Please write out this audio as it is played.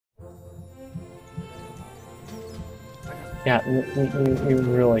Yeah, you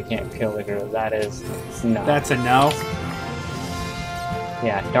really can't kill the Groot. That is no. That's a no.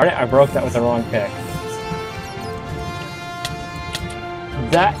 Yeah, darn it, I broke that with the wrong pick.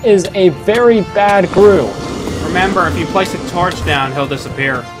 That is a very bad Groot. Remember, if you place a torch down, he'll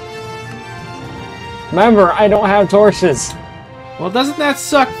disappear. Remember, I don't have torches. Well, doesn't that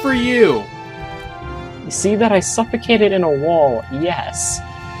suck for you? You see that I suffocated in a wall? Yes.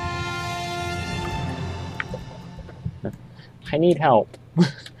 I need help.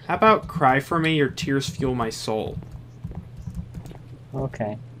 How about cry for me, your tears fuel my soul?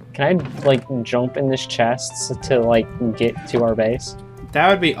 Okay. Can I, like, jump in this chest to, like, get to our base? That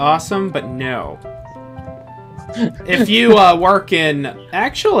would be awesome, but no. If you work in...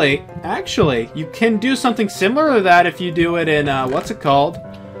 Actually, you can do something similar to that if you do it in, what's it called?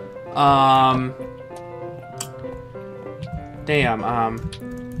 RF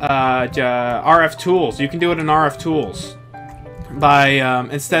Tools. You can do it in RF Tools. By,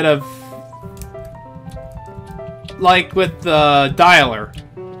 instead of... Like with the dialer.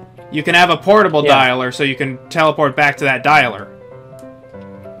 You can have a portable dialer, so you can teleport back to that dialer.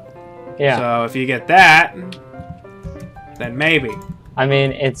 Yeah. So if you get that, then maybe. I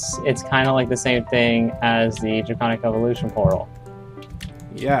mean, it's kind of like the same thing as the Draconic Evolution portal.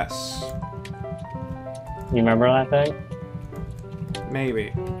 Yes. You remember that thing?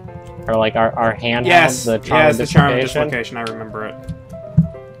 Maybe. Or like our handheld, Yes, the Charm of the Charm of Dislocation. I remember it.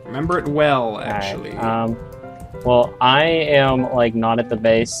 Remember it well, actually. Right. Well, I am like not at the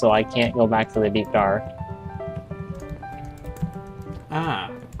base, so I can't go back to the deep dark.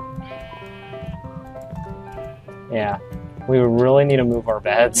 Ah. Yeah. We really need to move our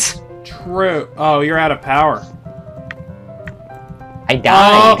beds. True. Oh, you're out of power. I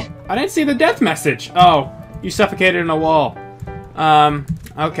died. Oh, I didn't see the death message. Oh, you suffocated in a wall.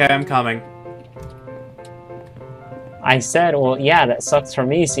 Okay, I'm coming. I said, well, yeah, that sucks for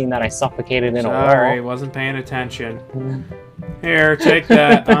me, seeing that I suffocated in a wall. Sorry, wasn't paying attention. Here, take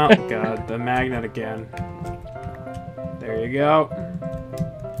that. Oh, God, the magnet again. There you go.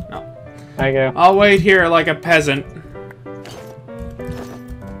 No. I go. I'll wait here like a peasant.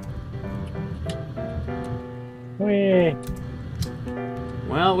 Whee.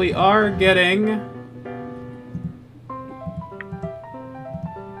 Well, we are getting...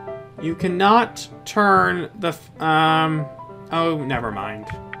 You cannot turn the... Oh, never mind.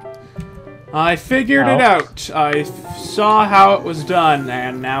 I figured it out. I saw how it was done,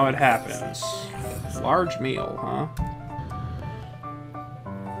 and now it happens. Large meal, huh?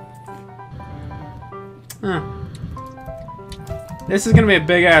 Huh. This is gonna be a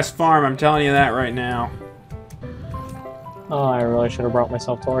big-ass farm, I'm telling you that right now. Oh, I really should have brought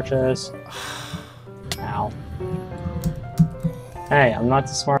myself torches. Ow. Hey, I'm not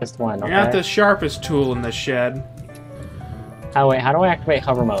the smartest one, okay? You're not the sharpest tool in the shed. Oh, wait, how do I activate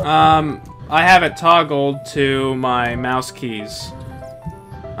hover mode? I have it toggled to my mouse keys.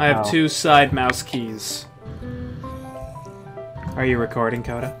 I have 2 side mouse keys. Are you recording,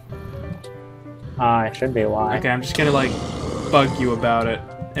 Kota? I should be. Why? Okay, I'm just gonna, like, bug you about it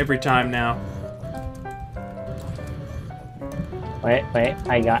every time now. Wait,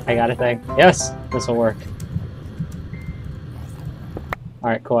 I got a thing. Yes, this will work.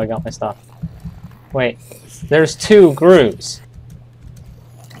 Alright, cool, I got my stuff. Wait, there's 2 Groots.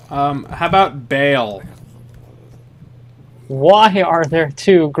 How about bail? Why are there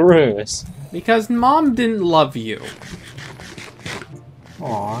 2 Groots? Because Mom didn't love you.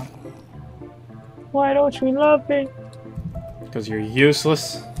 Aw. Why don't you love me? Because you're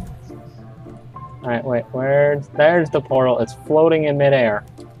useless. Alright, wait, there's the portal. It's floating in midair.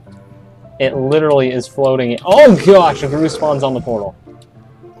 It literally is floating. Oh gosh, a Groot spawns on the portal.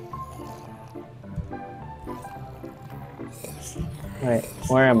 Wait,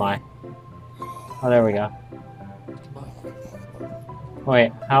 where am I? Oh, there we go.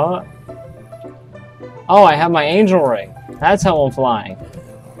 Wait, how? Oh, I have my angel ring. That's how I'm flying.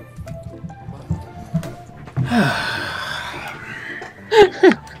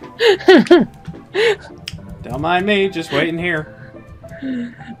 Don't mind me, just waiting here.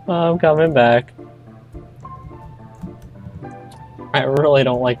 I'm coming back. I really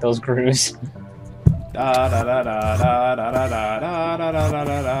don't like those Groots. Shut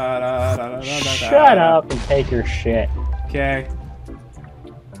up and take your shit. Okay.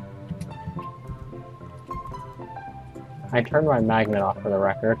 I turned my magnet off for the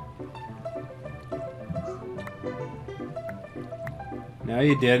record. No,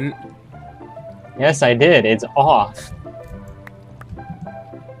 you didn't. Yes, I did. It's off.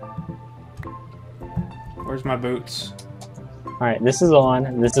 Where's my boots? Alright, this is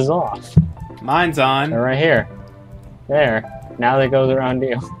on, this is off. Mine's on. They're right here. There. Now that goes around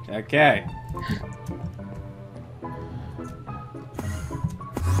you. Okay.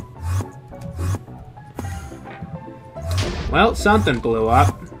 Well, something blew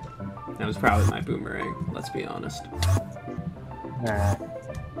up. That was probably my boomerang, let's be honest. Alright.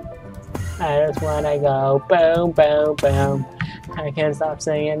 I just wanna go boom, boom, boom. I can't stop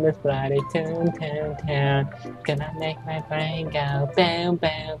singing this bloody tune, tune, tune. Gonna make my brain go boom,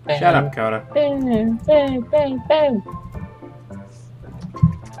 boom, boom. Shut up, Kota. Boom, boom, boom, boom.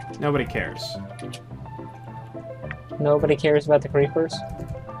 Nobody cares. Nobody cares about the creepers?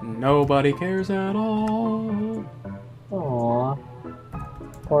 Nobody cares at all. Aww.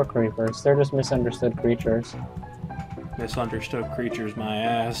 Poor creepers. They're just misunderstood creatures. Misunderstood creatures, my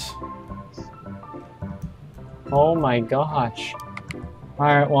ass. Oh my gosh.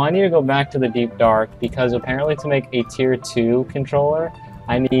 Alright, well I need to go back to the Deep Dark because apparently to make a tier 2 controller,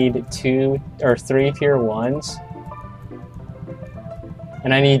 I need 2 or 3 tier 1s.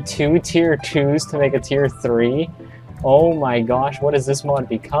 And I need 2 tier 2s to make a tier 3. Oh my gosh, what has this mod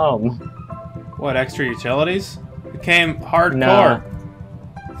become? What, extra utilities? Became hardcore.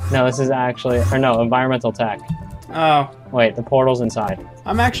 No, this is actually, or no, environmental tech. Oh. Wait, the portal's inside.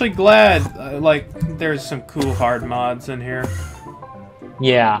 I'm actually glad, like, there's some cool hard mods in here.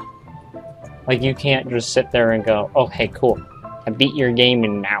 Yeah. Like, you can't just sit there and go, oh, hey, cool. I beat your game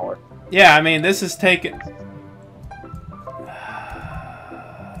in an hour. Yeah, I mean, this is taking...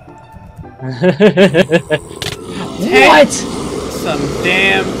 What? Some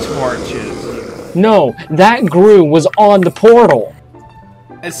damn torches. No, that Gru was on the portal.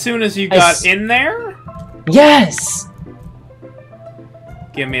 As soon as you got in there? Yes!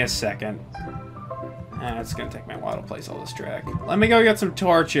 Give me a second. It's gonna take me a while to place all this drag. Let me go get some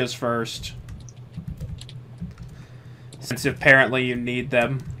torches first. Since apparently you need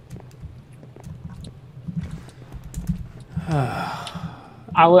them.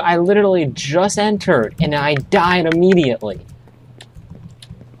 I literally just entered and I died immediately.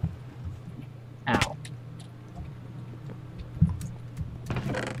 Ow.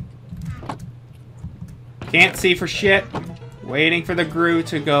 Can't see for shit. Waiting for the Gru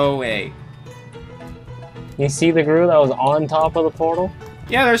to go away. You see the Gru that was on top of the portal?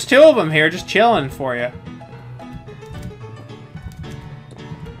 Yeah, there's 2 of them here just chilling for you.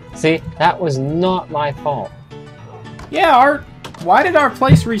 See, that was not my fault. Yeah, why did our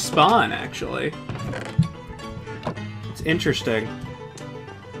place respawn, actually? It's interesting.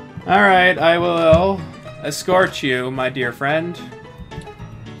 Alright, I will escort you, my dear friend.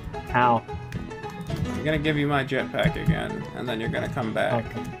 How? I'm gonna give you my jetpack again, and then you're gonna come back.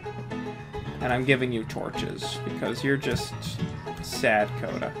 Okay. And I'm giving you torches, because you're just sad,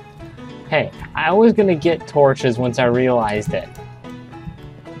 Kota. Hey, I was gonna get torches once I realized it.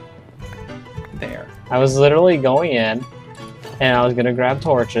 There. I was literally going in, and I was gonna grab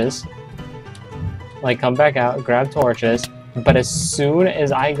torches. Like, come back out, grab torches. But as soon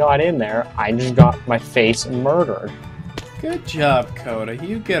as I got in there, I just got my face murdered. Good job, Kota.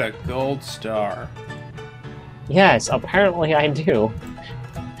 You get a gold star. Yes, apparently I do.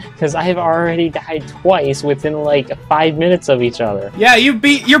 Because I have already died twice within like 5 minutes of each other. Yeah, you're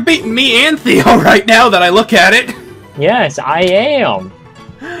beating me and Theo right now that I look at it. Yes, I am.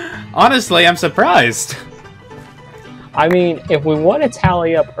 Honestly, I'm surprised. I mean, if we want to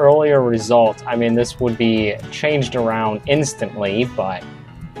tally up earlier results, I mean, this would be changed around instantly, but...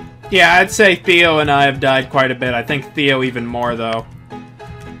 Yeah, I'd say Theo and I have died quite a bit. I think Theo even more, though.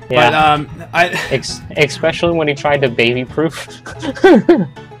 Yeah. But, especially when he tried to baby-proof.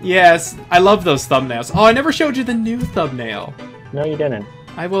 Yes, I love those thumbnails. Oh, I never showed you the new thumbnail. No, you didn't.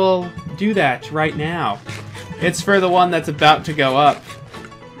 I will do that right now. It's for the one that's about to go up.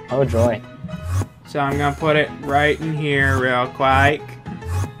 Oh, joy. So I'm gonna put it right in here real quick.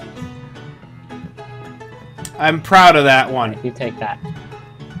 I'm proud of that one. You take that.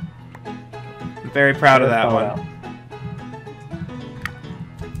 I'm very proud of that one.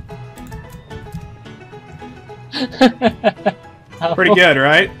 Pretty good,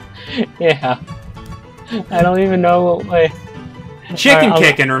 right? Yeah. I don't even know what way. Chicken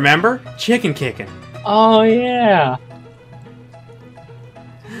kicking, remember? Chicken kicking. Oh, yeah.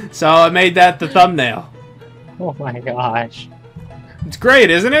 So I made that the thumbnail. Oh my gosh. It's great,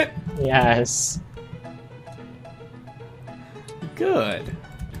 isn't it? Yes. Good.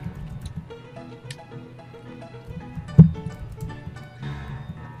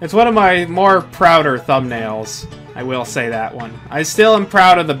 It's one of my more prouder thumbnails. I will say that one. I still am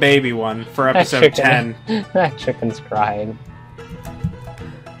proud of the baby one for episode 10. That chicken's crying.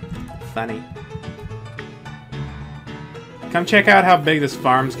 Funny. Come check out how big this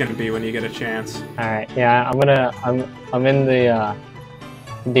farm's gonna be when you get a chance. All right, yeah, I'm in the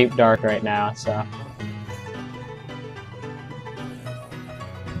deep dark right now, so.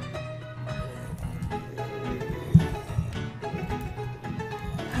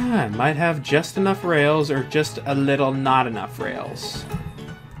 I might have just enough rails or just a little not enough rails.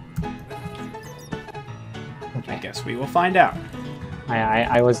 Okay. I guess we will find out.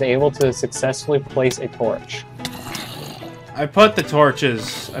 I was able to successfully place a torch. I put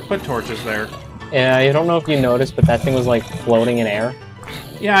torches there. Yeah, I don't know if you noticed, but that thing was like floating in air.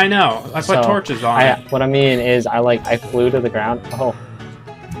 Yeah, I know. I put torches on it. What I mean is, I flew to the ground. Oh.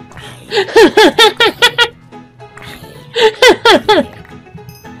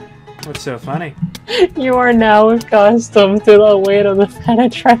 What's so funny? You are now accustomed to the weight of the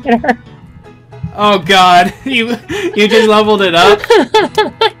penetrator. Oh God, you just leveled it up.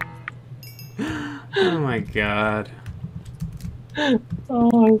 Oh my God.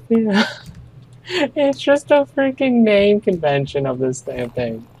 Oh yeah. It's just a freaking name convention of this damn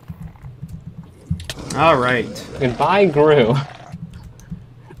thing. All right. Goodbye, Gru.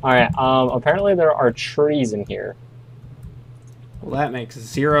 All right. Apparently there are trees in here. Well, that makes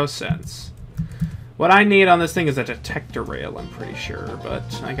 0 sense. What I need on this thing is a detector rail, I'm pretty sure, but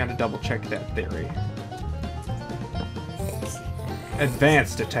I gotta double check that theory.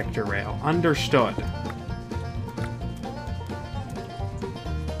 Advanced detector rail. Understood.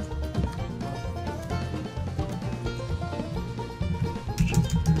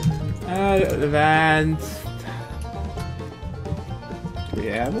 Advanced. Do we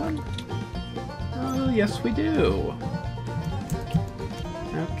have one? Oh, yes we do.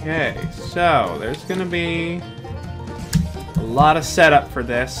 Okay, so there's gonna be a lot of setup for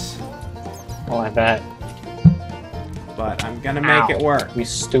this. Oh, I bet. But I'm gonna make it work. You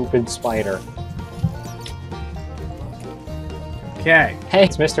stupid spider. Okay. Hey,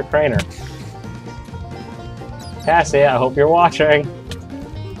 it's Mr. Craner. Cassie, I hope you're watching.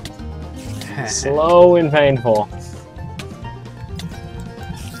 Slow and painful.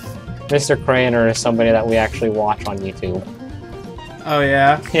 Mr. Craner is somebody that we actually watch on YouTube. Oh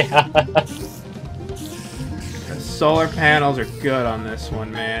yeah? Yeah. The solar panels are good on this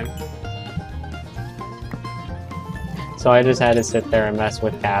one, man. So I just had to sit there and mess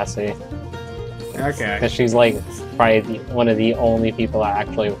with Cassie. Okay. Because she's like probably one of the only people that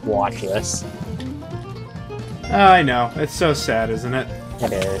actually watch this. Oh, I know. It's so sad, isn't it?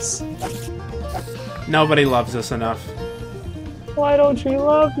 It is. Nobody loves us enough. Why don't you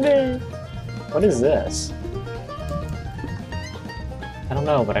love me? What is this? I don't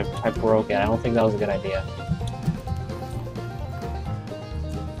know, but I broke it. I don't think that was a good idea.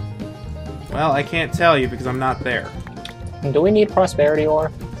 Well, I can't tell you because I'm not there. Do we need prosperity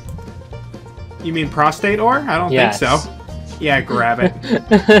ore? You mean prostate ore? I don't Yes. think so. Yeah, grab it.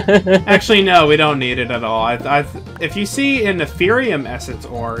 Actually, no, we don't need it at all. If you see an Ethereum essence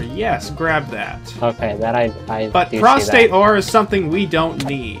ore, yes, grab that. Okay, that I But do prostate see that. ore is something we don't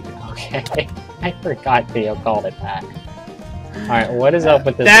need. Okay, I forgot Theo called it that. Alright, what is up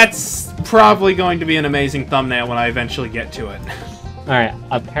with this? That's probably going to be an amazing thumbnail when I eventually get to it. Alright,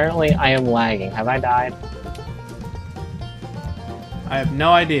 apparently I am lagging. Have I died? I have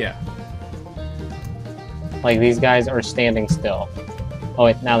no idea. Like, these guys are standing still. Oh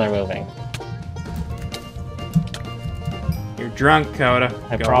wait, now they're moving. You're drunk, Kota.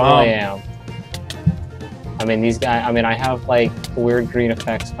 I Go probably home. am. I mean, these guys, I mean, I have, like, weird green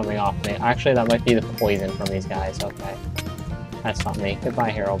effects coming off me. Actually, that might be the poison from these guys. Okay. That's not me.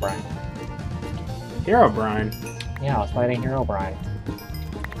 Goodbye, Herobrine. Herobrine. Yeah, I was fighting Herobrine.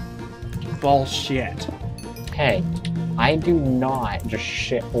 Bullshit. Hey, I do not just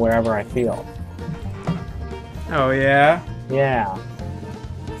shit wherever I feel. Oh, yeah? Yeah.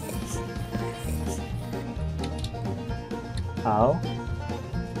 Oh?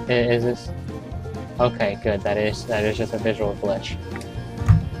 Is this... Okay, good. That is just a visual glitch.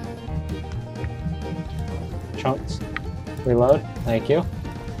 Chunks. Reload. Thank you.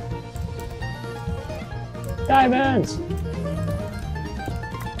 Diamonds!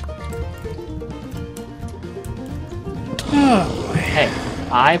 Hey,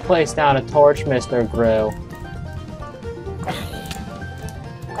 I placed down a torch, Mr. Gru.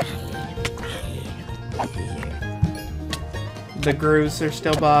 The grooves are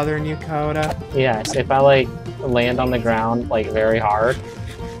still bothering you, Kota? Yes, if I, like, land on the ground, like, very hard,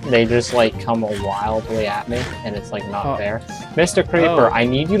 they just, like, come wildly at me, and it's, like, not fair. Mr. Creeper, I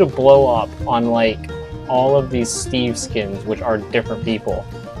need you to blow up on, like, all of these Steve skins, which are different people.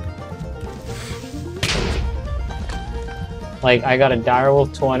 Like, I got a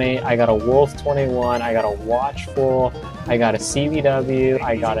Direwolf 20, I got a Wolf 21, I got a Watchful, I got a CVW.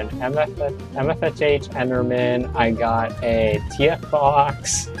 I got an MFHH Enderman. I got a TF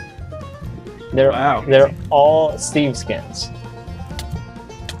box. Wow. They're all Steve skins.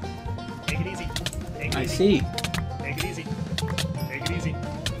 Take it easy. Take it I easy. see. Take it easy. Take it easy.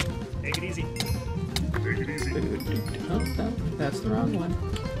 Take it easy. Take it easy. Oh, no, that's the wrong one.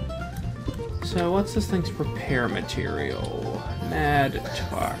 So what's this thing's repair material? Mad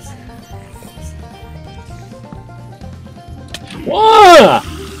talk. Whoa!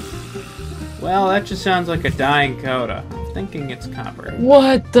 Well, that just sounds like a dying Kota. I'm thinking it's copper.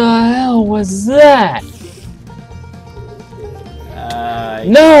 What the hell was that?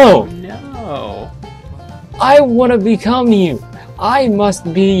 No! No! I want to become you. I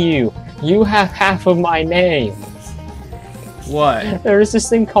must be you. You have half of my name. What? There's this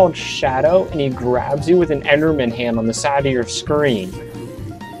thing called Shadow, and he grabs you with an Enderman hand on the side of your screen.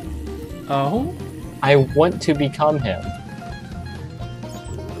 Oh? I want to become him.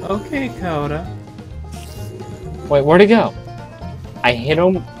 Okay, Kota. Wait, where'd he go? I hit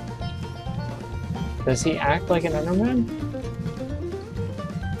him. Does he act like an Enderman?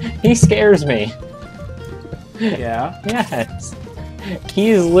 He scares me. Yeah? Yes.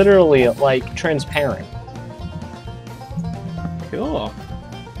 He is literally, like, transparent. Cool.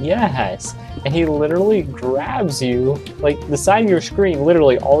 Yes. And he literally grabs you, like, the side of your screen,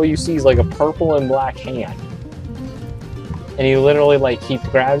 literally, all you see is, like, a purple and black hand. And he literally, like, he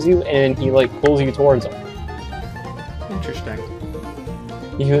grabs you, and he, like, pulls you towards him. Interesting.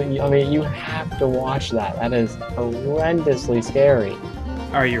 I mean, you have to watch that. That is horrendously scary.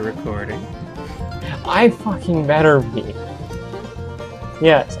 Are you recording? I fucking better be.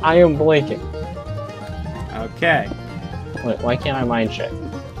 Yes, I am blinking. Okay. Wait, why can't I mine shit?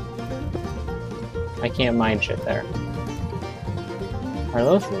 I can't mine shit there. Are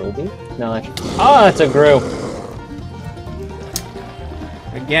those ruby? No, that's... Oh, that's a group!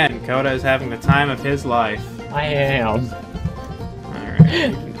 Again, Kota is having the time of his life. I am.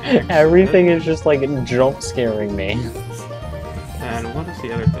 Alright. Everything is just like jump scaring me. And what is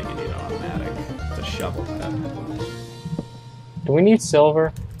the other thing you need automatic? The shovel head. Do we need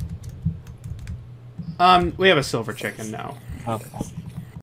silver? We have a silver chicken now. Okay.